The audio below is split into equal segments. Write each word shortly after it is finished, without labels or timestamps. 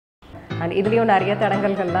And இதுலேயும் நிறைய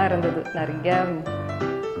தடங்கல்கள்லாம் இருந்தது. நிறைய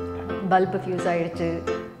பல்பு ஃபியூஸ் ஆகிடுச்சு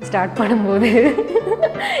ஸ்டார்ட் பண்ணும்போது.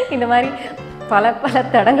 இந்த மாதிரி பல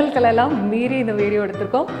தடங்கல்களெல்லாம் மீறி இந்த வீடியோ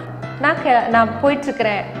எடுத்திருக்கோம். நான்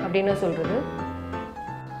போயிட்டுருக்கிறேன் அப்படின்னு சொல்கிறது.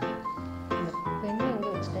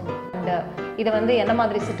 அண்ட் இதை வந்து என்ன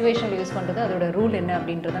மாதிரி சுச்சுவேஷனில் யூஸ் பண்ணுறது, அதோட ரூல் என்ன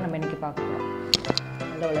அப்படின்றத நம்ம இன்றைக்கி பார்க்க போகிறோம்.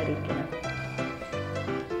 நல்லா வளரிக்கிறேன்.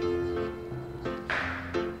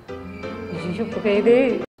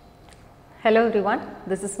 Hello everyone,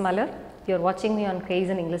 this is Malar. You are watching me on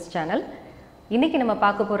Kaizen English channel. இன்னைக்கு நம்ம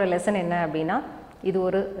பார்க்க போகிற லெசன் என்ன அப்படின்னா, இது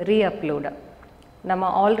ஒரு ரீஅப்லோடு. நம்ம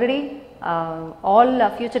already all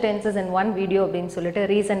future tenses in one video அப்படின்னு சொல்லிட்டு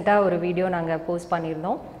ரீசெண்டாக ஒரு வீடியோ நாங்கள் போஸ்ட்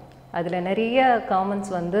பண்ணியிருந்தோம். அதில் நிறைய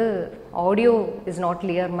காமெண்ட்ஸ் வந்து audio is not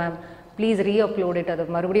clear ma'am, please re-upload it, அதை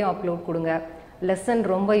மறுபடியும் அப்லோட் கொடுங்க, லெசன்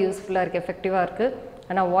ரொம்ப யூஸ்ஃபுல்லாக இருக்குது, எஃபெக்டிவாக இருக்குது,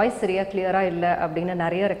 ஆனால் வாய்ஸ் சரியாக கிளியராக இல்லை அப்படின்னு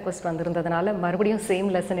நிறைய ரெக்வஸ்ட் வந்திருந்ததுனால மறுபடியும் சேம்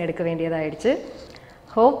லெசன் எடுக்க வேண்டியதாகிடுச்சு.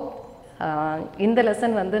 ஹோப் இந்த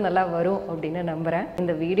லெசன் வந்து நல்லா வரும் அப்படின்னு நம்புகிறேன்.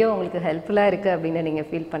 இந்த வீடியோ உங்களுக்கு ஹெல்ப்ஃபுல்லாக இருக்குது அப்படின்னு நீங்கள்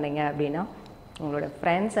ஃபீல் பண்ணீங்க அப்படின்னா உங்களோட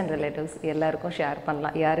ஃப்ரெண்ட்ஸ் அண்ட் ரிலேட்டிவ்ஸ் எல்லாருக்கும் ஷேர்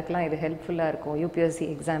பண்ணலாம். யாருக்கெல்லாம் இது ஹெல்ப்ஃபுல்லாக இருக்கும், யூபிஎஸ்சி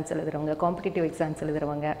எக்ஸாம்ஸ் எழுதுகிறவங்க, காம்படிட்டிவ் எக்ஸாம்ஸ்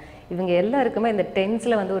எழுதுகிறவங்க, இவங்க எல்லாருக்குமே இந்த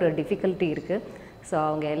டென்ஸில் வந்து ஒரு டிஃபிகல்ட்டி இருக்குது. ஸோ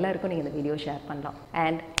அவங்க எல்லாருக்கும் நீங்கள் இந்த வீடியோ ஷேர் பண்ணலாம்.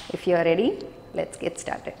 And if you are ready, let's get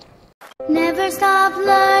started. Never stop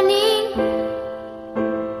learning,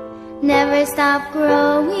 never stop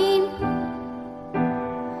growing,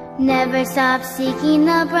 never stop seeking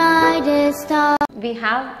the brightest star. We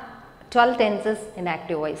have 12 tenses in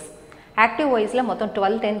active voice. Active வாய்ஸில் மொத்தம்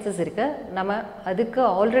 12 tenses இருக்குது. நம்ம அதுக்கு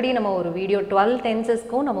ஆல்ரெடி நம்ம ஒரு video 12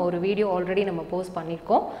 டென்சஸ்க்கும் நம்ம ஒரு வீடியோ ஆல்ரெடி நம்ம போஸ்ட்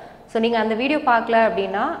பண்ணியிருக்கோம். ஸோ நீங்கள் அந்த வீடியோ பார்க்கல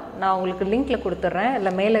அப்படின்னா நான் உங்களுக்கு லிங்க்கில் கொடுத்துட்றேன்,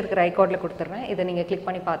 இல்லை மேலே இருக்கிற ஐகார்டில் கொடுத்துட்றேன், இதை நீங்கள் கிளிக்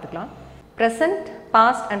பண்ணி பார்த்துக்கலாம். ப்ரெசன்ட்,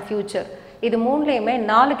 பாஸ்ட் அண்ட் ஃப்யூச்சர், இது மூணுலேயுமே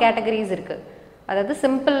 4 கேட்டகரிஸ் இருக்குது. அதாவது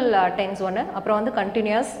சிம்பிள் டென்ஸ் ஒன்று, அப்புறம் வந்து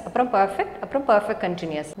கண்டினியூஸ், அப்புறம் பர்ஃபெக்ட், அப்புறம் பர்ஃபெக்ட்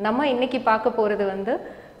கண்டினியூஸ். நம்ம இன்றைக்கி பார்க்க போகிறது வந்து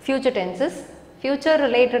ஃப்யூச்சர் டென்சஸ். ஃப்யூச்சர்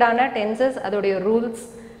ரிலேட்டடான டென்சஸ், அதோடைய ரூல்ஸ்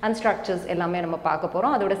அண்ட் ஸ்ட்ரக்சர்ஸ் எல்லாமே நம்ம பார்க்க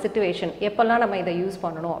போகிறோம். அதோட சிச்சுவேஷன், எப்போல்லாம் நம்ம இதை யூஸ்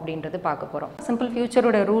பண்ணணும் அப்படின்றது பார்க்க போகிறோம். சிம்பிள்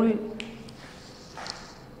ஃப்யூச்சரோட ரூல்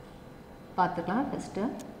பார்த்துக்கலாம்.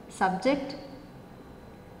 First subject,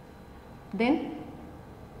 then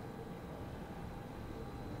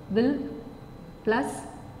will plus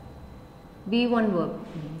V1 verb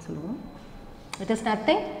அப்படின்னு சொல்லுவோம். It is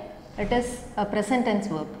nothing, it is a present tense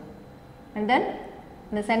verb. And then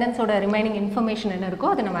இந்த சென்டென்ஸோட ரிமைனிங் இன்ஃபர்மேஷன் என்ன இருக்கோ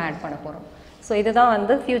அதை நம்ம ஆட் பண்ண போகிறோம். ஸோ இதுதான்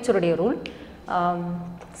வந்து ஃபியூச்சருடைய rule.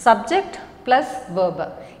 Subject plus verb.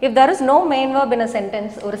 If there is no main verb in a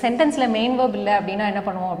sentence, ஒரு சென்டென்ஸில் மெயின் வேர்ப் இல்லை அப்படின்னா என்ன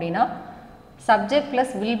பண்ணுவோம் அப்படின்னா subject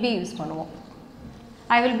plus will be use பண்ணுவோம்.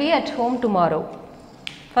 I will be at home tomorrow.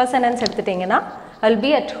 First sentence எடுத்துட்டிங்கன்னா I will be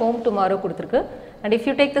at home tomorrow கொடுத்துருக்கு. And if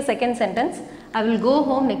you take the second sentence, I will go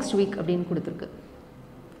home next week அப்படின்னு கொடுத்துருக்கு.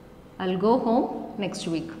 I will go home next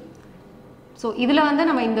week. So இதில் வந்து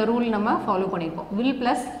நம்ம இந்த rule நம்ம follow பண்ணியிருக்கோம். will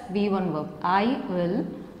plus V1 verb. I will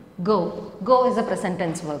go. Go is a present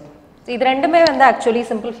tense verb. So இது ரெண்டுமே வந்து ஆக்சுவலி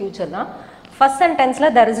சிம்பிள் ஃபியூச்சர் தான். First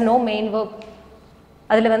சென்டென்ஸில் there is no main verb.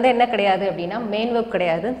 அதில் வந்து என்ன கிடையாது அப்படின்னா மெயின் வேர்ப்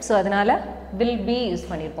கிடையாது. ஸோ அதனால் will be யூஸ்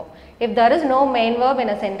பண்ணியிருப்போம். If there is no main verb in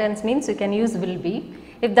a sentence means you can use will be.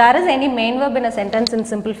 If there is any main verb in a sentence in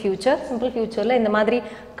simple futureல இந்த மாதிரி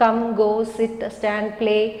come, go, sit, stand,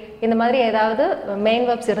 play இந்த மாதிரி ஏதாவது main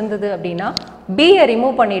verbs இருந்தது அப்படின்னா be-யை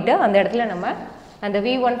remove பண்ணிவிட்டு அந்த இடத்துல நம்ம அந்த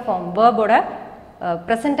V1 form வேர்போட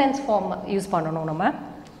present tense form use பண்ணணும் நம்ம.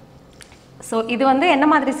 ஸோ இது வந்து என்ன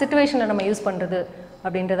மாதிரி சிச்சுவேஷனில் நம்ம யூஸ் பண்ணுறது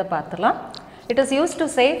அப்படின்றத பார்த்துலாம். It is used to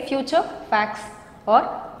say future facts or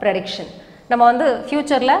prediction. நம்ம வந்து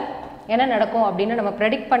ஃபியூச்சரில் என்ன நடக்கும் அப்படின்னு நம்ம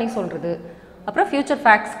ப்ரெடிக்ட் பண்ணி சொல்கிறது. அப்புறம் ஃபியூச்சர்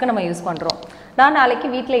ஃபேக்ட்ஸ்க்கு நம்ம யூஸ் பண்ணுறோம். நான் நாளைக்கு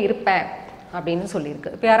வீட்டில் இருப்பேன் அப்படின்னு சொல்லியிருக்கு.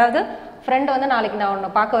 இப்போ யாராவது ஃப்ரெண்ட் வந்து நாளைக்கு நான் உன்னை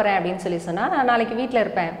பார்க்க வரேன் அப்படின்னு சொல்லி சொன்னால் நான் நாளைக்கு வீட்டில்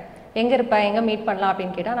இருப்பேன், எங்கே இருப்பேன், எங்கே மீட் பண்ணலாம்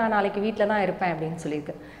அப்படின்னு கேட்டால் நான் நாளைக்கு வீட்டில் தான் இருப்பேன் அப்படின்னு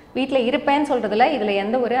சொல்லியிருக்கு. வீட்டில் இருப்பேன்னு சொல்கிறதுல இதில்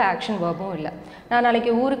எந்த ஒரு ஆக்ஷன் வேர்பும் இல்லை. நான்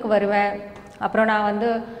நாளைக்கு ஊருக்கு வருவேன், அப்புறம் நான்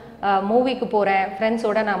வந்து மூவிக்கு போகிறேன்,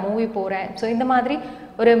 ஃப்ரெண்ட்ஸோட நான் மூவி போகிறேன். ஸோ இந்த மாதிரி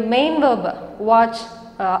ஒரு main verb watch,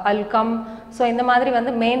 I'll come, so இந்த மாதிரி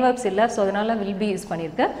வந்து மெயின் வேர்ப்ஸ் இல்லை. ஸோ அதனால் will be யூஸ்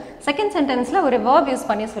பண்ணியிருக்கு. செகண்ட் சென்டென்ஸில் ஒரு வேர்ப் யூஸ்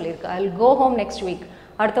பண்ணி சொல்லியிருக்கு. I'll go home next week.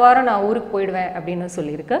 அடுத்த வாரம் நான் ஊருக்கு போயிடுவேன் அப்படின்னு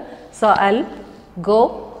சொல்லியிருக்கு. So I'll go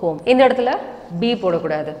home. இந்த இடத்துல be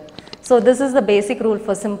போடக்கூடாது. So this is the basic rule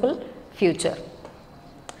for simple future.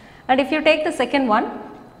 And if you take the second one,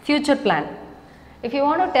 future plan. If you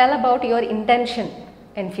want to tell about your intention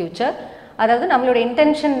in future, அதாவது நம்மளோட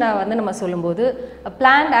intention வந்து நம்ம சொல்லும்போது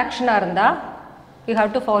plant ஆக்ஷனாக இருந்தால் you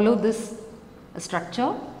have to follow this structure.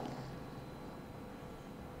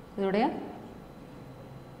 இதோடைய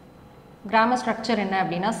grammar structure என்ன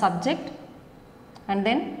அப்படின்னா subject and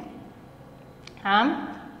then am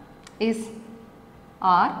is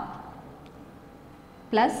are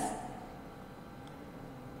plus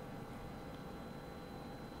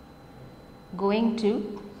going to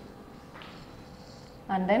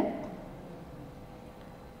and then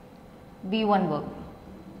B1 verb.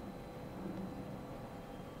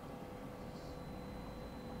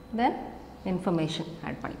 Then information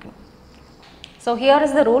add பண்ணிக்கணும். So here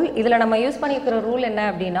is the rule. இதில் நம்ம யூஸ் பண்ணிக்கிற rule என்ன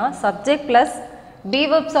அப்படின்னா subject plus be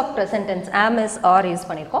verbs of present tense am is are use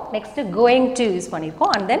பண்ணியிருக்கோம். next going to use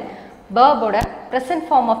பண்ணியிருக்கோம் and then verb ஓட present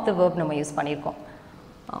form of the verb நம்ம யூஸ் பண்ணியிருக்கோம்.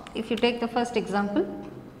 If you take the first example,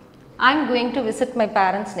 I am going to visit my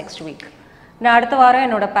parents next week. நான் அடுத்த வாரம்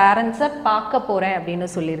என்னோட பேரண்ட்ஸை பார்க்க போகிறேன் அப்படின்னு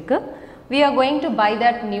சொல்லியிருக்கு. we are going to buy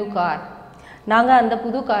that new car. நாங்கள் அந்த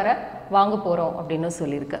புது காரை வாங்க போகிறோம் அப்படின்னு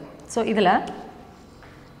சொல்லியிருக்கு. ஸோ இதில்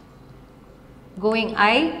கோயிங்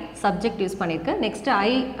ஐ சப்ஜெக்ட் யூஸ் பண்ணியிருக்கு. நெக்ஸ்ட்டு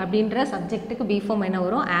ஐ அப்படின்ற சப்ஜெக்ட்டுக்கு பி ஃபார்ம் என்ன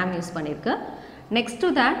வரும் ஆம் யூஸ் பண்ணியிருக்கு. நெக்ஸ்ட் டு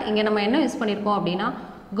தேட் இங்கே நம்ம என்ன யூஸ் பண்ணியிருக்கோம் அப்படின்னா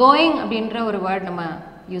கோயிங் அப்படின்ற ஒரு வேர்ட் நம்ம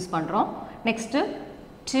யூஸ் பண்ணுறோம். Next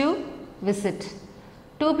to visit.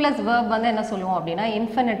 2 + verb வந்து என்ன சொல்லுவோம் அப்படின்னா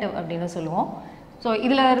இன்ஃபினிட்டிவ் அப்படின்னு சொல்லுவோம். ஸோ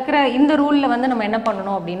இதில் இருக்கிற இந்த ரூலில் வந்து நம்ம என்ன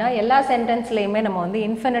பண்ணணும் அப்படின்னா எல்லா சென்டென்ஸ்லேயுமே நம்ம வந்து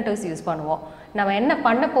இன்ஃபினிட்டிவ்ஸ் யூஸ் பண்ணுவோம். நம்ம என்ன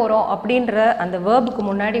பண்ண போகிறோம் அப்படின்ற அந்த வேர்புக்கு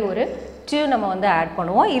முன்னாடி ஒரு டு நம்ம வந்து ஆட்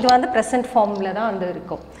பண்ணுவோம். இது வந்து ப்ரெசன்ட் ஃபார்மில் தான் வந்து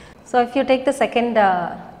இருக்கும். So if you take the second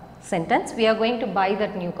sentence, we are going to buy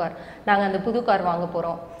that new car. நாங்கள் அந்த புது கார் வாங்க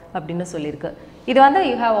போகிறோம் அப்படின்னு சொல்லியிருக்கு. இது வந்து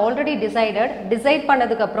யூ ஹாவ் ஆல்ரெடி டிசைட்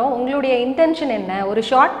பண்ணதுக்கப்புறம் உங்களுடைய இன்டென்ஷன் என்ன, ஒரு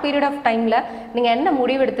ஷார்ட் பீரியட் ஆஃப் டைமில் நீங்கள் என்ன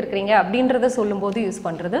முடிவு எடுத்துருக்கிறீங்க அப்படின்றத சொல்லும்போது யூஸ்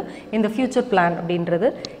பண்ணுறது இந்த ஃபியூச்சர் பிளான் அப்படின்றது.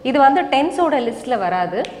 இது வந்து டென்ஸோட லிஸ்ட்டில்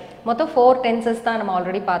வராது. மொத்தம் 4 டென்சஸ் தான் நம்ம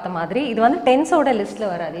ஆல்ரெடி பார்த்த மாதிரி. இது வந்து டென்ஸோட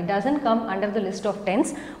லிஸ்ட்டில் வராது. It doesn't come under the list of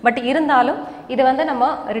tense. But இருந்தாலும் இது வந்து நம்ம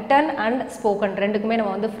ரிட்டன் அண்ட் ஸ்போக்கன் ரெண்டுக்குமே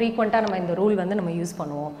நம்ம வந்து ஃப்ரீக்வெண்ட்டாக நம்ம இந்த ரூல் வந்து நம்ம யூஸ்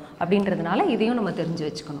பண்ணுவோம் அப்படின்றதுனால இதையும் நம்ம தெரிஞ்சு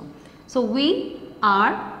வச்சுக்கணும். ஸோ we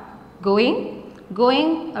are going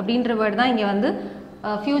அப்படின்ற வேர்டு தான் இங்கே வந்து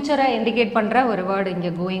ஃப்யூச்சரை இண்டிகேட் பண்ணுற ஒரு வேர்டு இங்கே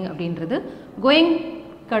கோயிங் அப்படின்றது.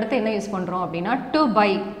 கோயிங்க்கு அடுத்து என்ன யூஸ் பண்ணுறோம் அப்படின்னா டு பை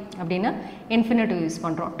அப்படின்னு இன்ஃபினிட்டிவ் யூஸ்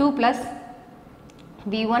பண்ணுறோம். 2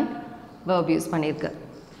 + V1 verb யூஸ் பண்ணியிருக்கு.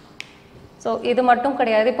 ஸோ இது மட்டும்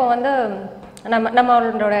கிடையாது. இப்போ வந்து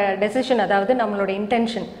நம்மளோட டெசிஷன், அதாவது நம்மளோட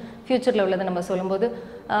இன்டென்ஷன் ஃப்யூச்சரில் உள்ளது நம்ம சொல்லும்போது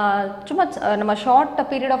சும்மா நம்ம ஷார்ட்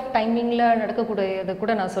பீரியட் ஆஃப் டைமிங்கில் நடக்கக்கூடியது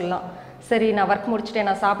கூட நான் சொல்லலாம். சரி, நான் ஒர்க் முடிச்சுட்டேன்,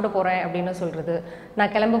 நான் சாப்பிட போகிறேன் அப்படின்னு சொல்கிறது,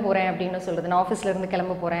 நான் கிளம்ப போகிறேன் அப்படின்னு சொல்கிறது, நான் ஆஃபீஸ்லேருந்து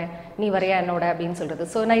கிளம்ப போகிறேன், நீ வரையா என்னோட அப்படின்னு சொல்கிறது.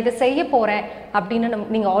 ஸோ நான் இதை செய்ய போகிறேன் அப்படின்னு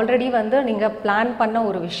நீங்கள் ஆல்ரெடி வந்து நீங்கள் பிளான் பண்ண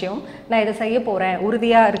ஒரு விஷயம், நான் இதை செய்ய போகிறேன்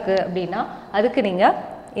உறுதியாக இருக்குது அப்படின்னா அதுக்கு நீங்கள்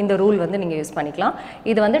இந்த ரூல் வந்து நீங்கள் யூஸ் பண்ணிக்கலாம்.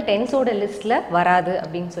 இது வந்து டென்ஸோட லிஸ்ட்டில் வராது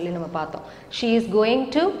அப்படின்னு சொல்லி நம்ம பார்த்தோம். She is going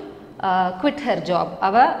to quit her job.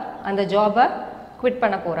 அவள் அந்த ஜாபை குவிட்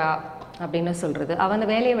பண்ண போகிறா அப்படின்னு சொல்கிறது, அவள் அந்த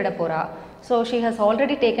வேலையை விட போகிறா. So she has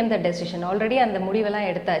already taken the decision. Already அந்த முடிவெல்லாம்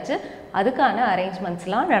எடுத்தாச்சு. அதுக்கான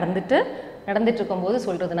அரேஞ்ச்மெண்ட்ஸ்லாம் நடந்துட்டு இருக்கும்போது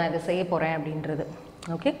சொல்கிறது நான் இதை செய்ய போகிறேன் அப்படின்றது.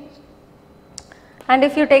 Okay. And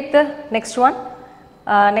if you take the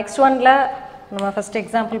next ஒனில் நம்ம ஃபஸ்ட்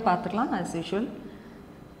எக்ஸாம்பிள் பார்த்துக்கலாம். ஆஸ் யூஷுவல்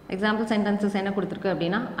எக்ஸாம்பிள் சென்டென்சஸ் என்ன கொடுத்துருக்கு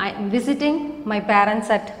அப்படின்னா ஐ visiting my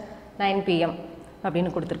parents at 9 PM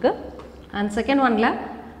அப்படின்னு கொடுத்துருக்கு. அண்ட் செகண்ட் ஒனில்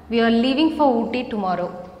we are leaving for Ooty tomorrow.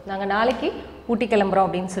 நாங்கள் நாளைக்கு ஊட்டி கிளம்புறோம்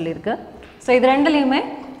அப்படின்னு சொல்லியிருக்கு. ஸோ இது ரெண்டுலேயுமே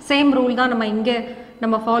சேம் ரூல் தான் நம்ம இங்கே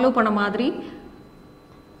நம்ம ஃபாலோ பண்ண மாதிரி.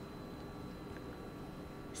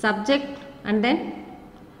 சப்ஜெக்ட் அண்ட் தென்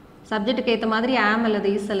சப்ஜெக்ட்டுக்கு ஏற்ற மாதிரி ஆம் அல்லது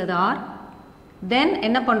இஸ் அல்லது ஆர். தென்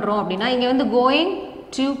என்ன பண்ணுறோம் அப்படின்னா இங்கே வந்து going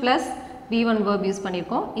to + V1 verb use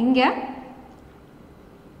பண்ணியிருக்கோம். இங்கே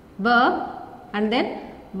verb அண்ட் தென்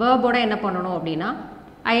வேர்போட என்ன பண்ணணும் அப்படின்னா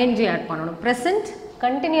ஐஎன்ஜி ஆட் பண்ணணும். ப்ரெசன்ட்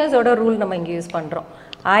கண்டினியூஸோட ரூல் நம்ம இங்கே யூஸ் பண்ணுறோம்.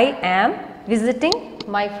 ஐ ஆம் visiting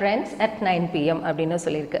my friends at 9 PM அப்படின்னு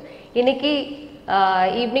சொல்லியிருக்கு. இன்றைக்கி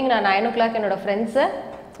ஈவினிங் நான் 9 o'clock என்னோட ஃப்ரெண்ட்ஸை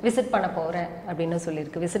விசிட் பண்ண போகிறேன் அப்படின்னு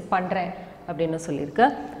சொல்லியிருக்கு. விசிட் பண்ணுறேன் அப்படின்னு சொல்லியிருக்கு.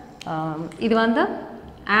 இது வந்து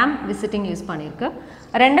ஆம் விசிட்டிங் யூஸ் பண்ணியிருக்கு.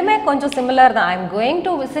 ரெண்டுமே கொஞ்சம் சிமிலர் தான். I am going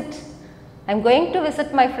to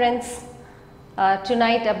visit my friends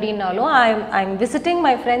tonight அப்படின்னாலும் I am visiting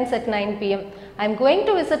my friends at 9 PM. I am going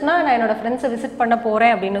to விசிட்னா நான் என்னோட ஃப்ரெண்ட்ஸை விசிட் பண்ண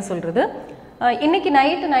போகிறேன் அப்படின்னு சொல்கிறது. இன்றைக்கி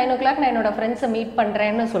நைட்டு 9 o'clock நான் என்னோட ஃப்ரெண்ட்ஸை மீட்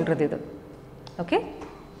பண்ணுறேன்னு சொல்கிறது இது. ஓகே.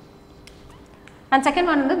 அண்ட் செகண்ட்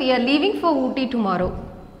ஒன் வந்து we are leaving for Ooty tomorrow.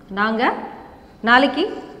 நாங்கள் நாளைக்கு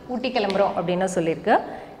ஊட்டி கிளம்புறோம் அப்படின்னு சொல்லியிருக்கு.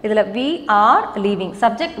 இதில் we are leaving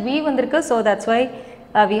subject we வந்திருக்கு. So that's why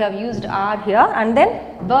we have used are here. and then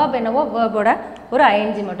verb என்னவோ வேர்போட ஒரு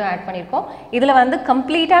ஐஎன்ஜி மட்டும் ஆட் பண்ணியிருக்கோம். இதில் வந்து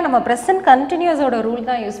கம்ப்ளீட்டாக நம்ம ப்ரெசன்ட் கண்டினியூஸோட ரூல்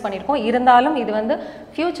தான் யூஸ் பண்ணியிருக்கோம். இருந்தாலும் இது வந்து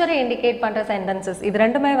ஃப்யூச்சரை இண்டிகேட் பண்ணுற சென்டென்சஸ். இது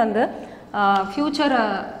ரெண்டுமே வந்து ஃப்யூச்சரை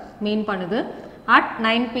மீன் பண்ணுது. அட்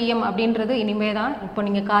 9 PM அப்படின்றது இனிமே தான். இப்போ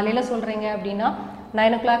நீங்கள் காலையில் சொல்கிறீங்க அப்படின்னா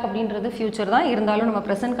 9 o'clock அப்படின்றது ஃபியூச்சர் தான், இருந்தாலும் நம்ம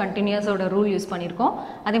ப்ரெசன்ட் கண்டினியூஸோட ரூல் யூஸ் பண்ணியிருக்கோம்.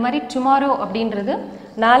 அதே மாதிரி டுமாரோ அப்படின்றது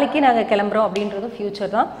நாளைக்கு நாங்கள் கிளம்புறோம் அப்படின்றது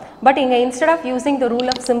ஃபியூச்சர் தான். பட் இங்கே instead of using the rule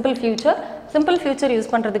of simple future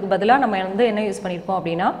use பண்ணுறதுக்கு பதிலாக நம்ம வந்து என்ன யூஸ் பண்ணியிருக்கோம்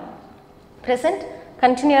அப்படின்னா ப்ரெசன்ட்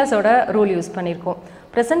கண்டினியூஸோட ரூல் யூஸ் பண்ணியிருக்கோம்.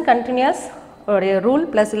 ப்ரெசன்ட் கண்டினியூஸ் உடைய ரூல்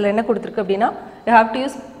ப்ளஸ் இதில் என்ன கொடுத்துருக்கு அப்படின்னா you have to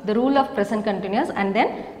use the rule of present continuous and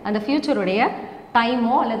then அந்த ஃபியூச்சருடைய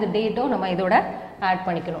டைமோ அல்லது டேட்டோ நம்ம இதோட ஆட்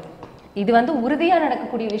பண்ணிக்கணும். இது வந்து உறுதியாக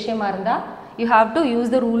நடக்கக்கூடிய விஷயமா இருந்தால் you have to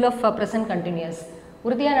use the rule of present continuous.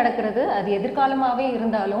 உறுதியாக நடக்கிறது அது எதிர்காலமாகவே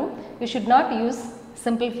இருந்தாலும் you should not use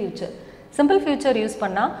simple future use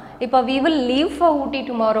பண்ணால் இப்போ we will leave for Ooty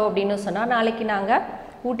tomorrow அப்படின்னு சொன்னால் நாளைக்கு நாங்கள்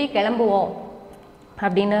ஊட்டி கிளம்புவோம்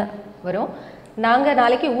அப்படின்னு வரும். நாங்கள்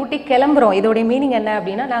நாளைக்கு ஊட்டி கிளம்புறோம், இதோடைய மீனிங் என்ன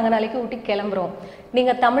அப்படின்னா நாங்கள் நாளைக்கு ஊட்டி கிளம்புறோம்.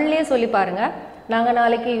 நீங்கள் தமிழ்லேயே சொல்லி பாருங்கள், நாங்கள்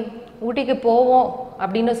நாளைக்கு ஊட்டிக்கு போவோம்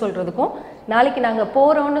அப்படின்னு சொல்கிறதுக்கும் நாளைக்கு நாங்கள்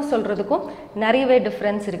போகிறோன்னு சொல்கிறதுக்கும் நிறையவே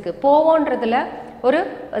டிஃப்ரென்ஸ் இருக்குது. போவோன்றதுல ஒரு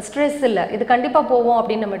ஸ்ட்ரெஸ் இல்லை, இது கண்டிப்பாக போவோம்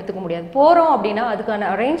அப்படின்னு நம்ம எடுத்துக்க முடியாது. போகிறோம் அப்படின்னா அதுக்கான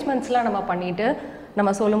அரேஞ்ச்மெண்ட்ஸ்லாம் நம்ம பண்ணிவிட்டு நம்ம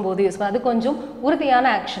சொல்லும்போது யூஸ் பண்ண அது கொஞ்சம்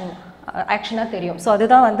உறுதியான ஆக்ஷனாக தெரியும். ஸோ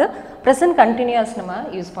அதுதான் வந்து ப்ரெசன்ட் கண்டினியூஸ் நம்ம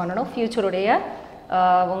யூஸ் பண்ணணும். ஃபியூச்சருடைய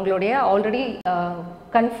உங்களுடைய ஆல்ரெடி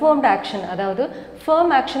கன்ஃபர்ம்டு ஆக்ஷன், அதாவது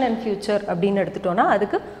ஃபர்ம் ஆக்ஷன் அண்ட் ஃபியூச்சர் அப்படின்னு எடுத்துட்டோன்னா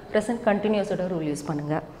அதுக்கு ப்ரெசன்ட் கண்டினியூஸோட ரூல் யூஸ்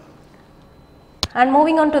பண்ணுங்கள். And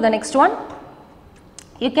moving on to the next one,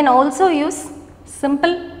 you can also use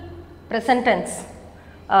simple present tense.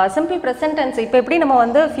 Simple present tense இப்போ எப்படி நம்ம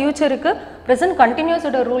வந்து ஃபியூச்சருக்கு ப்ரெசன்ட்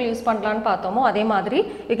கண்டினியூஸோட ரூல் யூஸ் பண்ணலான்னு பார்த்தோமோ அதே மாதிரி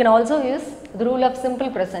you can also use the rule of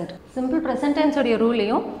simple present டென்ஸோடைய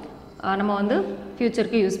ரூலையும் நம்ம வந்து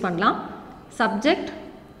ஃபியூச்சருக்கு யூஸ் பண்ணலாம். சப்ஜெக்ட்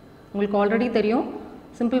உங்களுக்கு ஆல்ரெடி தெரியும்,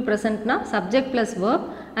 simple ப்ரெசன்ட்னா subject plus verb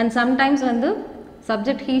and sometimes வந்து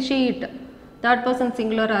subject he she it third person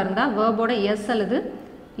சிங்குலராக இருந்தால் வேர்போட எஸ் அல்லது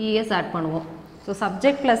இஎஸ் ஆட் பண்ணுவோம். So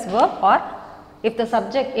subject plus verb R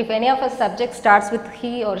if any of us subject starts with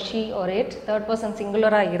he or she or it third person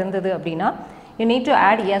singular இருந்தது அப்படின்னா you need to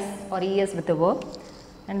add yes or es with the verb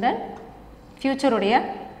and then future உடைய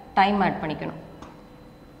time add பண்ணிக்கணும்.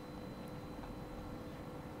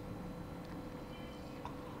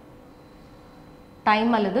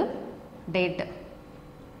 time அல்லது date.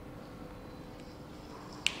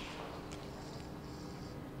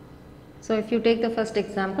 So if you take the first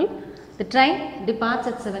example, the train departs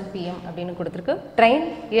at 7 p.m. அப்படின்னு கொடுத்துருக்கு. Train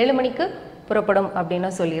 7 மணிக்கு புறப்படும் அப்படின்னு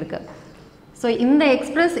சொல்லியிருக்கு. ஸோ இந்த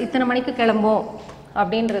எக்ஸ்பிரஸ் இத்தனை மணிக்கு கிளம்போம்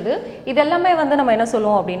அப்படின்றது இதெல்லாமே வந்து நம்ம என்ன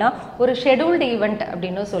சொல்லுவோம் அப்படின்னா ஒரு ஷெடியூல்டு ஈவெண்ட்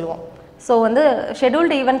அப்படின்னு சொல்லுவோம். ஸோ வந்து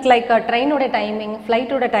scheduled event like ட்ரெயினோட timing,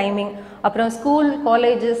 ஃப்ளைட்டோட timing, அப்புறம் ஸ்கூல்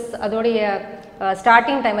காலேஜஸ் அதோடைய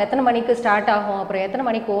ஸ்டார்டிங் டைம் எத்தனை மணிக்கு ஸ்டார்ட் ஆகும், அப்புறம் எத்தனை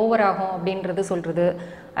மணிக்கு ஓவர் ஆகும் அப்படின்றது சொல்கிறது.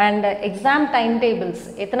 அண்ட் எக்ஸாம் டைம் டேபிள்ஸ்,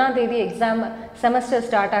 எத்தனாம் தேதி எக்ஸாம் செமஸ்டர்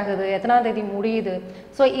ஸ்டார்ட் ஆகுது, எத்தனாம் தேதி முடியுது.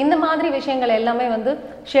 ஸோ இந்த மாதிரி விஷயங்கள் எல்லாமே வந்து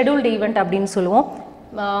ஷெடியூல்டு ஈவெண்ட் அப்படின்னு சொல்லுவோம்.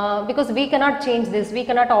 Because we cannot change this, we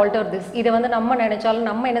cannot alter this. இதை வந்து நம்ம நினைச்சாலும்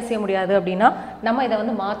நம்ம என்ன செய்ய முடியாது அப்படின்னா நம்ம இதை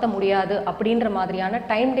வந்து மாற்ற முடியாது அப்படின்ற மாதிரியான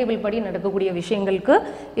டைம் டேபிள் படி நடக்கக்கூடிய விஷயங்களுக்கு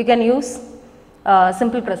you can use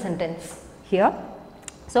simple present tense here.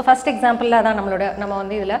 So first எக்ஸாம்பிளில் தான் நம்ம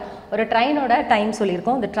வந்து இதில் ஒரு ட்ரெயினோட டைம்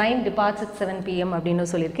சொல்லியிருக்கோம். இந்த ட்ரெயின் டிபார்ட்ஸ் அட் 7 p.m. அப்படின்னு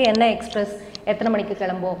சொல்லியிருக்கு. என்ன எக்ஸ்பிரஸ் எத்தனை மணிக்கு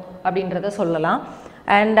கிளம்போம் அப்படின்றத சொல்லலாம்.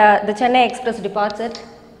 And the Chennai express departs at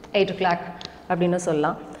 8 o'clock அப்படின்னு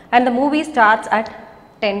சொல்லலாம். And the movie starts at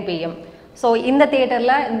 10 p.m. So இந்த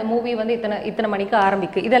தியேட்டரில் இந்த மூவி வந்து இத்தனை மணிக்கு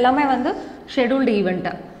ஆரம்பிக்கு. இதெல்லாமே வந்து ஷெடியூல்டு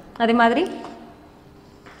ஈவெண்ட்டு. அதே மாதிரி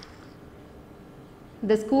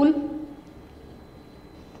the school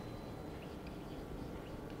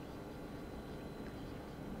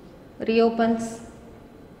reopens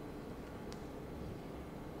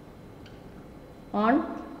on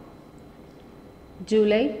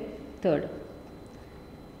July 3rd.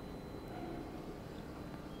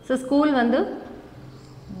 So school வந்து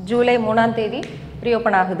ஜூலை 3ஆம் தேதி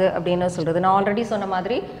ரீஓப்பன் ஆகுது அப்படின்னு சொல்கிறது. நான் ஆல்ரெடி சொன்ன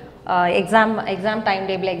மாதிரி எக்ஸாம் டைம்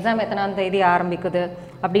டேபிள், எக்ஸாம் எத்தனாம் தேதி ஆரம்பிக்குது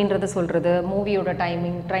அப்படின்றத சொல்கிறது, மூவியோட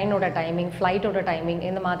டைமிங், ட்ரெயினோட டைமிங், ஃப்ளைட்டோட டைமிங்,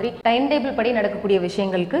 இந்த மாதிரி டைம் டேபிள் படி நடக்கக்கூடிய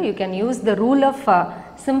விஷயங்களுக்கு you can use the rule of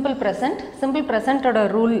simple ப்ரெசண்ட்டோட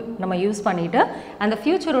rule நம்ம யூஸ் பண்ணிவிட்டு அந்த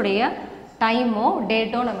ஃபியூச்சருடைய டைமோ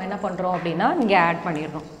டேட்டோ நம்ம என்ன பண்ணுறோம் அப்படின்னா இங்கே ஆட்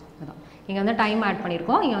பண்ணிடுறோம். அதான் இங்கே வந்து டைம் ஆட்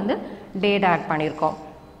பண்ணியிருக்கோம், இங்கே வந்து டேட் ஆட் பண்ணியிருக்கோம்.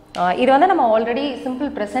 இது வந்து நம்ம ஆல்ரெடி சிம்பிள்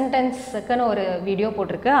ப்ரெசன்ட் டென்ஸுக்குன்னு ஒரு வீடியோ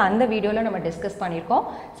போட்டிருக்கு. அந்த வீடியோவில் நம்ம டிஸ்கஸ் பண்ணியிருக்கோம்.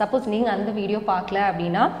 சப்போஸ் நீங்கள் அந்த வீடியோ பார்க்கல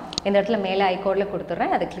அப்படின்னா இந்த இடத்துல மேலே ஐகார்டில்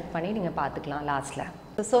கொடுத்துட்றேன், அதை கிளிக் பண்ணி நீங்கள் பார்த்துக்கலாம் லாஸ்ட்டில்.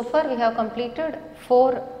 So for we have completed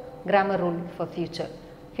 4 grammar rule for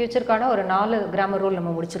ஃபியூச்சருக்கான ஒரு 4 கிராமர் ரூல்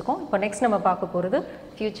நம்ம முடிச்சிருக்கோம். இப்போ நெக்ஸ்ட் நம்ம பார்க்க போகிறது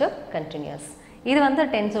ஃபியூச்சர் கண்டினியூஸ். இது வந்து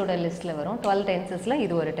டென்ஸோட லிஸ்ட்டில் வரும். 12 டென்சஸில்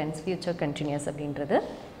இது ஒரு டென்ஸ் ஃபியூச்சர் கண்டினியூஸ் அப்படின்றது.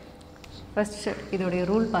 ஃபர்ஸ்ட் இதோடைய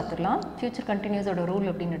ரூல் பார்த்துடலாம். ஃபியூச்சர் கண்டினியூஸோட ரூல்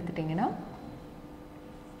எப்படின்னு எடுத்துட்டிங்கன்னா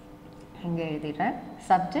இங்கே எழுதிடுறேன்.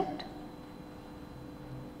 Subject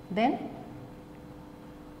then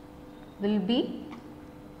will be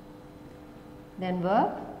then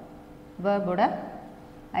verb ஓட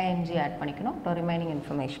ing ஆட் பண்ணிக்கணும். அப்புறம் ரிமைனிங்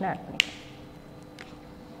இன்ஃபர்மேஷனை ஆட் பண்ணிக்கணும்.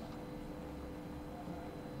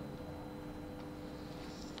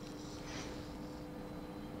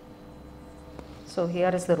 So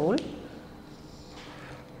here is the rule.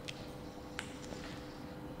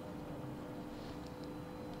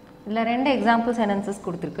 இதில் 2 எக்ஸாம்பிள் சென்டென்சஸ்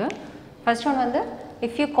கொடுத்துருக்கு. ஃபர்ஸ்ட் ஒன் வந்து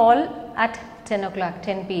if you call at 10 o'clock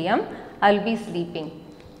 10 pm I will be sleeping.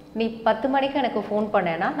 நீ 10 மணிக்கு எனக்கு ஃபோன்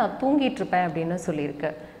பண்ணேன்னா நான் தூங்கிட்டு இருப்பேன் அப்படின்னு சொல்லியிருக்க.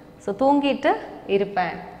 ஸோ தூங்கிட்டு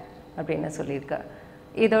இருப்பேன் அப்படின்னு சொல்லியிருக்க.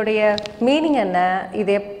 இதோடைய மீனிங் என்ன?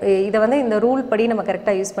 இதை வந்து இந்த ரூல் படி நம்ம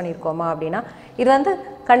கரெக்டாக யூஸ் பண்ணியிருக்கோமா அப்படின்னா, இது வந்து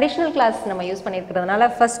கண்டிஷனல் கிளாஸ் நம்ம யூஸ் பண்ணியிருக்கிறதுனால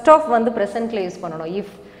ஃபர்ஸ்ட் ஆஃப் வந்து ப்ரெசென்ட்டில் யூஸ் பண்ணணும்.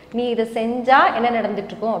 இஃப் நீ இதை செஞ்சால் என்ன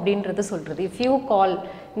நடந்துட்டுருக்கோம் அப்படின்றது சொல்கிறது. இஃப் யூ கால்,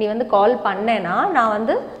 நீ வந்து கால் பண்ணேன்னா நான்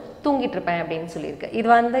வந்து தூங்கிட்டு இருப்பேன் அப்படின்னு சொல்லியிருக்கேன். இது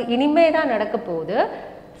வந்து இனிமே தான் நடக்க போகுது.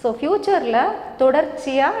 ஸோ ஃப்யூச்சரில்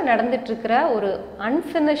தொடர்ச்சியாக நடந்துட்டுருக்கிற ஒரு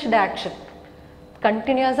அன்ஃபினிஷ்டு ஆக்ஷன்,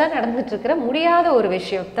 கண்டினியூஸாக நடந்துட்டுருக்கிற முடியாத ஒரு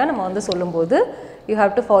விஷயத்தை நம்ம வந்து சொல்லும்போது you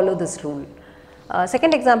have to follow this rule.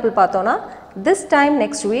 Second example பார்த்தோன்னா, this time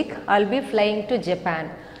next week I will be flying to Japan.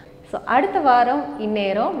 So அடுத்த வாரம்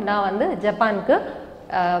இந்நேரம் நான் வந்து ஜப்பானுக்கு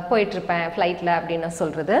போயிட்டுருப்பேன் ஃப்ளைட்டில் அப்படின்னு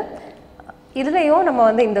சொல்கிறது. இதுலேயும் நம்ம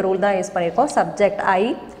வந்து இந்த ரூல் தான் யூஸ் பண்ணியிருக்கோம். Subject I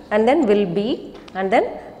and then will be and then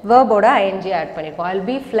வேர்போட ING add பண்ணியிருக்கோம். I will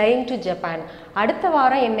be flying to Japan. அடுத்த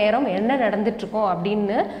வாரம் இந்நேரம் என்ன நடந்துட்டுருக்கோம்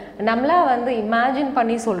அப்படின்னு நம்மளா வந்து இமேஜின்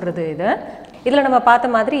பண்ணி சொல்கிறது இது. இதில் நம்ம பார்த்த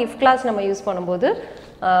மாதிரி இஃப் கிளாஸ் நம்ம யூஸ் பண்ணும்போது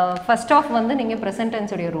ஃபர்ஸ்ட் ஆஃப் வந்து நீங்கள் present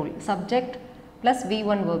டென்ஸுடைய rule subject plus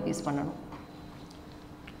V1 verb use பண்ணணும்.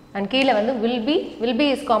 அண்ட் கீழே வந்து will be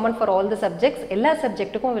is common for all the subjects. எல்லா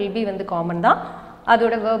சப்ஜெக்ட்டுக்கும் வில் பி வந்து காமன் தான்.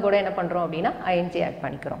 அதோட வேர்போட என்ன பண்ணுறோம் அப்படின்னா ஐஎன்ஜி ஆட்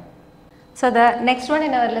பண்ணிக்கிறோம். So the next one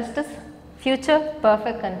in our list is future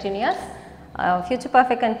perfect continuous. Future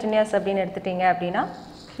perfect continuous அப்படின்னு எடுத்துட்டிங்க அப்படின்னா,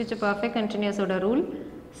 future perfect கண்டினியூஸோட rule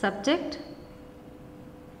subject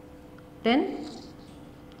then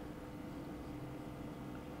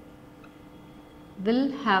will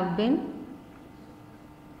have been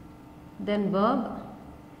then verb,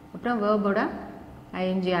 அப்புறம் வேர்போட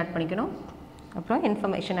ஐஎன்ஜி ஆட் பண்ணிக்கணும், அப்புறம்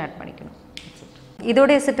இன்ஃபர்மேஷன் ஆட் பண்ணிக்கணும்.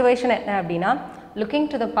 இதோடைய சிச்சுவேஷன் என்ன அப்படின்னா, looking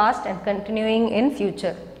to the past and continuing in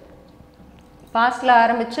future. பாஸ்டில்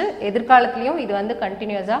ஆரம்பித்து எதிர்காலத்துலேயும் இது வந்து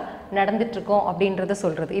கண்டினியூஸாக நடந்துட்டுருக்கோம் அப்படின்றத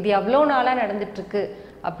சொல்கிறது. இது எவ்வளோ நாளாக நடந்துட்டுருக்கு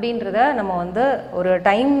அப்படின்றத நம்ம வந்து ஒரு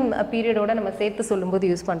டைம் பீரியடோடு நம்ம சேர்த்து சொல்லும்போது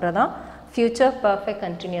யூஸ் பண்ணுறதான் ஃபியூச்சர் பர்ஃபெக்ட்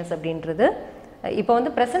கண்டினியூஸ் அப்படின்றது. இப்போ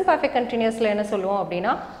வந்து ப்ரெசன்ட் பர்ஃபெக்ட் கண்டினியூஸில் என்ன சொல்லுவோம்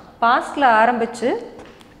அப்படின்னா, பாஸ்டில் ஆரம்பித்து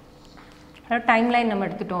டைம் லைன் நம்ம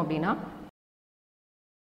எடுத்துட்டோம் அப்படின்னா,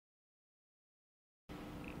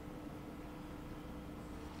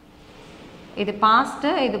 இது பாஸ்ட்டு,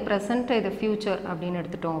 இது ப்ரெசண்ட்டு, இது ஃப்யூச்சர் அப்படின்னு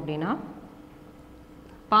எடுத்துட்டோம் அப்படின்னா,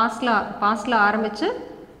 பாஸ்டில் ஆரம்பித்து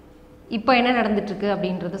இப்போ என்ன நடந்துட்டுருக்கு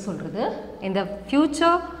அப்படின்றது சொல்கிறது. இந்த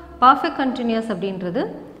ஃப்யூச்சர் பர்ஃபெக்ட் கண்டினியூஸ் அப்படின்றது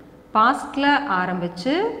பாஸ்டில்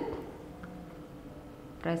ஆரம்பித்து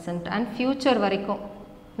ப்ரெசண்ட் அண்ட் ஃப்யூச்சர் வரைக்கும்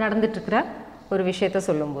நடந்துட்டுருக்கிற ஒரு விஷயத்த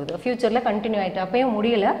சொல்லும்போது, ஃப்யூச்சரில் கண்டினியூ ஆகிட்டு அப்பயும்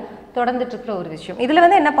முடியல தொடர்ந்துட்டுருக்கிற ஒரு விஷயம். இதில்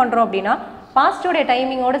வந்து என்ன பண்ணுறோம் அப்படின்னா, பாஸ்டோடைய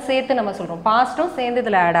டைமிங்கோடு சேர்த்து நம்ம சொல்கிறோம். பாஸ்ட்டும் சேர்ந்து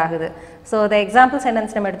இதில் ஆட் ஆகுது. ஸோ த எக்ஸாம்பிள்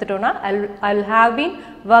சென்டென்ஸ் நம்ம எடுத்துட்டோம்னா, I will have been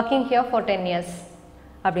working here for 10 years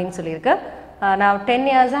அப்படின்னு சொல்லியிருக்கு. நான் 10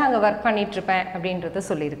 years-ஆக அங்கே ஒர்க் பண்ணிகிட்ருப்பேன் அப்படின்றத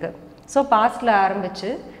சொல்லியிருக்கு. ஸோ பாஸ்டில் ஆரம்பித்து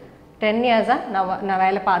 10 years-ஆக நான்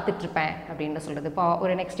வேலை பார்த்துட்ருப்பேன் அப்படின்னு சொல்கிறது. இப்போ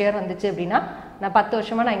ஒரு நெக்ஸ்ட் இயர் வந்துச்சு அப்படின்னா, நான் 10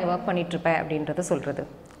 வருஷமாக நான் இங்கே ஒர்க் பண்ணிகிட்ருப்பேன் அப்படின்றத சொல்கிறது.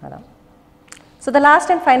 அதான். So the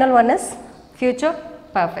last and final one is future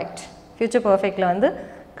perfect. Future பர்ஃபெக்டில் வந்து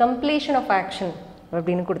கம்ப்ளீஷன் ஆஃப் ஆக்ஷன்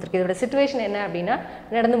அப்படின்னு கொடுத்துருக்கு. இதோட சிச்சுவேஷன் என்ன அப்படின்னா,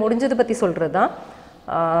 நடந்து முடிஞ்சதை பற்றி சொல்கிறது தான்.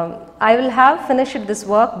 I will have finished this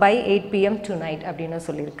work by 8 PM tonight அப்படின்னு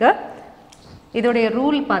சொல்லியிருக்கு. இதோடைய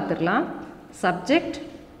ரூல் பார்த்துடலாம். Subject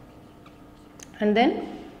and then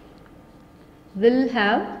will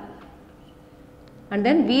have and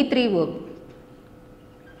then V3 verb.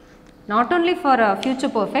 Not only for future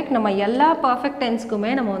perfect, நம்ம எல்லா perfect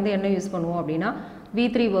tenseக்குமே நம்ம வந்து என்ன யூஸ் பண்ணுவோம் அப்படின்னா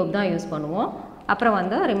V3 verb தான் யூஸ் பண்ணுவோம். அப்புறம்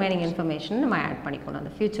வந்து ரிமைனிங் இன்ஃபர்மேஷன் நம்ம ஆட் பண்ணிக்கணும்.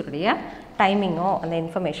 அந்த ஃபியூச்சருடைய டைமிங்கோ அந்த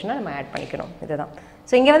இன்ஃபர்மேஷனை நம்ம ஆட் பண்ணிக்கணும். இதுதான்.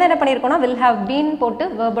 ஸோ இங்கே வந்து என்ன பண்ணியிருக்கோம்னா, will have been போட்டு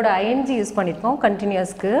வேர்போட ING யூஸ் பண்ணியிருக்கோம்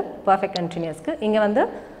கண்டினியூஸ்க்கு, பர்ஃபெக்ட் கண்டினியூஸ்க்கு. இங்கே வந்து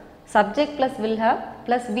subject plus will have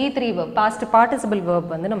plus V3 verb, past participle verb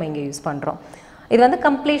வந்து நம்ம இங்கே யூஸ் பண்ணுறோம். இது வந்து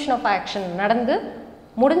கம்ப்ளீஷன் ஆஃப் ஆக்ஷன், நடந்து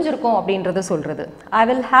முடிஞ்சிருக்கும் அப்படின்றத சொல்கிறது. I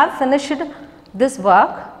will have finished this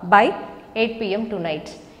work by 8 PM tonight.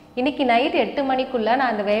 இன்றைக்கி நைட் 8 மணிக்குள்ளே நான்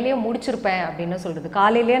அந்த வேலையை முடிச்சிருப்பேன் அப்படின்னு சொல்கிறது.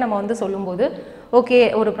 காலையிலேயே நம்ம வந்து சொல்லும்போது ஓகே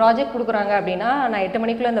ஒரு ப்ராஜெக்ட் கொடுக்குறாங்க அப்படின்னா நான் 8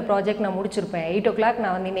 மணிக்குள்ளே அந்த ப்ராஜெக்ட் நான் முடிச்சிருப்பேன், 8 o'clock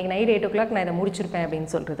நான் வந்து இன்றைக்கி நைட் 8 o'clock நான் இதை முடிச்சிருப்பேன்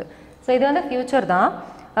அப்படின்னு சொல்கிறது. ஸோ இது வந்து ஃப்யூச்சர் தான்.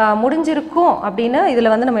 முடிஞ்சிருக்கும் அப்படின்னு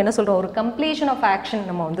இதில் வந்து நம்ம என்ன சொல்கிறோம், ஒரு கம்ப்ளீஷன் ஆஃப் ஆக்ஷன்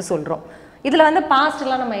நம்ம வந்து சொல்கிறோம். இதில் வந்து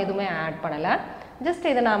பாஸ்ட்லாம் நம்ம எதுவுமே ஆட் பண்ணலை, ஜஸ்ட்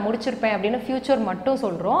இதை நான் முடிச்சிருப்பேன் அப்படின்னு ஃப்யூச்சர் மட்டும்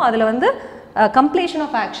சொல்கிறோம். அதில் வந்து கம்ப்ளீஷன்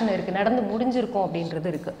ஆஃப் ஆக்ஷன் இருக்குது, நடந்து முடிஞ்சிருக்கும் அப்படின்றது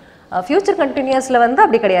இருக்குது. ஃப்யூச்சர் கண்டினியூஸில் வந்து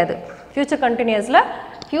அப்படி கிடையாது. ஃப்யூச்சர் கண்டினியூஸில்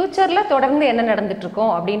ஃப்யூச்சரில் தொடர்ந்து என்ன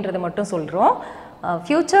நடந்துகிட்ருக்கோம் அப்படின்றத மட்டும் சொல்கிறோம்.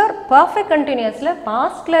 ஃப்யூச்சர் பர்ஃபெக்ட் கண்டினியூஸில்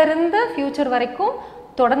பாஸ்டில் இருந்து ஃப்யூச்சர் வரைக்கும்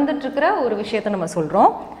தொடர்ந்துட்டுருக்கிற ஒரு விஷயத்தை நம்ம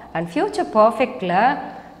சொல்கிறோம். அண்ட் ஃப்யூச்சர் பர்ஃபெக்டில்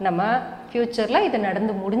நம்ம ஃப்யூச்சரில் இது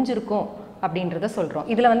நடந்து முடிஞ்சிருக்கும் அப்படின்றத சொல்கிறோம்.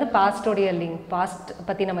 இதில் வந்து பாஸ்டோடைய லிங்க், பாஸ்ட்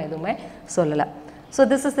பற்றி நம்ம எதுவுமே சொல்லலை. So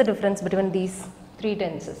this is the difference between these 3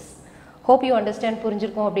 tenses. Hope you understand,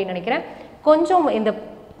 புரிஞ்சிருக்கும் அப்படின்னு நினைக்கிறேன். கொஞ்சம் இந்த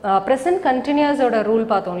ப்ரெசன்ட் கண்டினியூஸோட ரூல்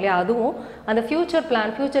பார்த்தோம் இல்லையா, அதுவும் அந்த ஃப்யூச்சர்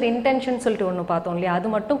பிளான், ஃப்யூச்சர் இன்டென்ஷன் சொல்லிட்டு ஒன்று பார்த்தோம் இல்லையா, அது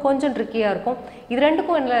மட்டும் கொஞ்சம் ட்ரிக்கியாக இருக்கும். இது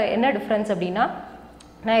ரெண்டுக்கும் என்ன டிஃப்ரென்ஸ் அப்படின்னா,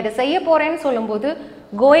 நான் இதை செய்ய போகிறேன்னு சொல்லும்போது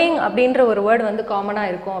கோயிங் அப்படின்ற ஒரு வேர்டு வந்து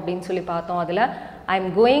காமனாக இருக்கும் அப்படின்னு சொல்லி பார்த்தோம். அதில் I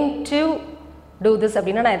am going to do this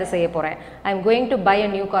அப்படின்னா நான் இதை செய்ய போகிறேன். I am going to by a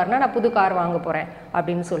new Karnaugh நான் புது கார் வாங்க போகிறேன்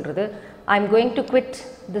அப்படின்னு சொல்கிறது. I am going to quit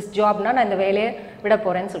this Jaffna நான் இந்த வேலையை விட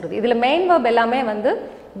போகிறேன்னு சொல்கிறது. இதில் மெயின் வேர்ப் எல்லாமே வந்து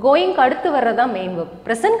கோயிங்க்கு அடுத்து வர்றதான் மெயின் வேர்ப்.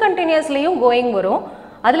 ப்ரெசன்ட் கண்டினியூஸ்லேயும் கோயிங் வரும்.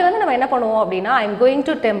 அதில் வந்து நம்ம என்ன பண்ணுவோம் அப்படின்னா, I am going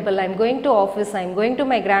to temple, I am going to office, I am going to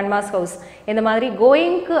my Grandma's house, இந்த மாதிரி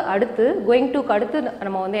கோயிங்க்கு அடுத்து, கோயிங் டுக்கு அடுத்து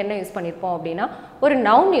நம்ம வந்து என்ன யூஸ் பண்ணியிருப்போம் அப்படின்னா ஒரு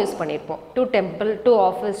நவுன் யூஸ் பண்ணியிருப்போம். To temple, to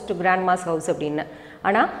office, to Grandma's house அப்படின்னு.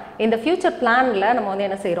 ஆனால் இந்த ஃப்யூச்சர் பிளானில் நம்ம வந்து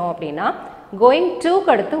என்ன செய்கிறோம் அப்படின்னா, கோயிங்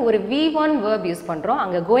டுக்கு அடுத்து ஒரு V1 வேர்ப் யூஸ் பண்ணுறோம்.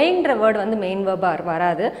 அங்கே கோயிங்கிற வேர்டு வந்து மெயின் வேர்பாக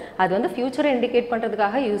வராது, அது வந்து ஃப்யூச்சரை இண்டிகேட்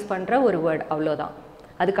பண்ணுறதுக்காக யூஸ் பண்ணுற ஒரு வேர்டு, அவ்வளோதான்.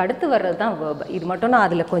 அதுக்கு அடுத்து வர்றது தான் வேர்ப். இது மட்டும் நான்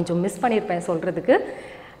அதில் கொஞ்சம் மிஸ் பண்ணியிருப்பேன் சொல்கிறதுக்கு.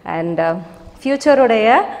 அண்ட் ஃப்யூச்சருடைய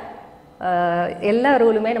எல்லா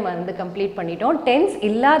ரூலுமே நம்ம வந்து கம்ப்ளீட் பண்ணிட்டோம். டென்ஸ்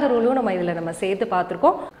இல்லாத ரூலும் நம்ம இதில் நம்ம சேர்த்து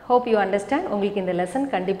பார்த்துருக்கோம். Hope you understand. உங்களுக்கு இந்த லெசன்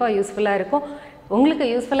கண்டிப்பாக யூஸ்ஃபுல்லாக இருக்கும். உங்களுக்கு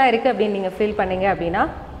யூஸ்ஃபுல்லாக இருக்குது அப்படின்னு நீங்கள் ஃபீல் பண்ணீங்க அப்படின்னா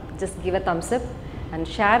just give a Thums up and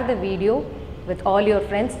share the video with all your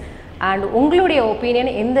friends. And உங்களுடைய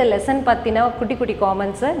ஒப்பீனியன் இந்த லெசன் பற்றின குட்டி குட்டி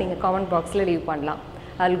காமெண்ட்ஸை நீங்கள் காமெண்ட் பாக்ஸில் லீவ் பண்ணலாம்.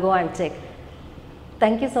 I'll go and check.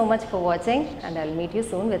 Thank you so much for watching, and I'll meet you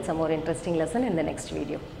soon with some more interesting lesson in the next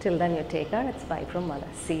video. Till then, you take care. It's bye from Mala.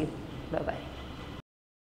 See you. Bye-bye.